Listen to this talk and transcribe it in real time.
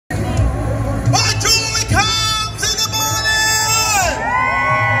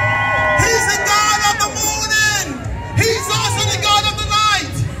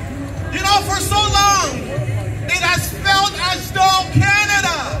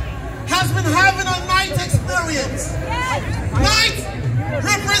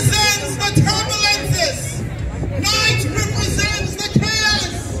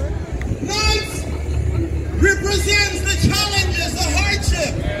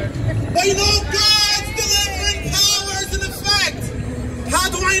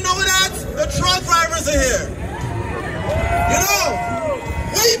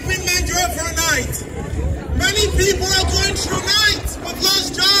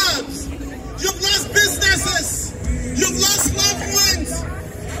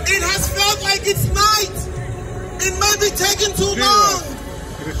like it's night. It may be taking too long.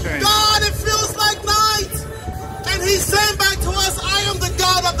 God, it feels like night. And he's saying back to us, I am the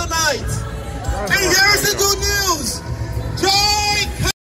God of the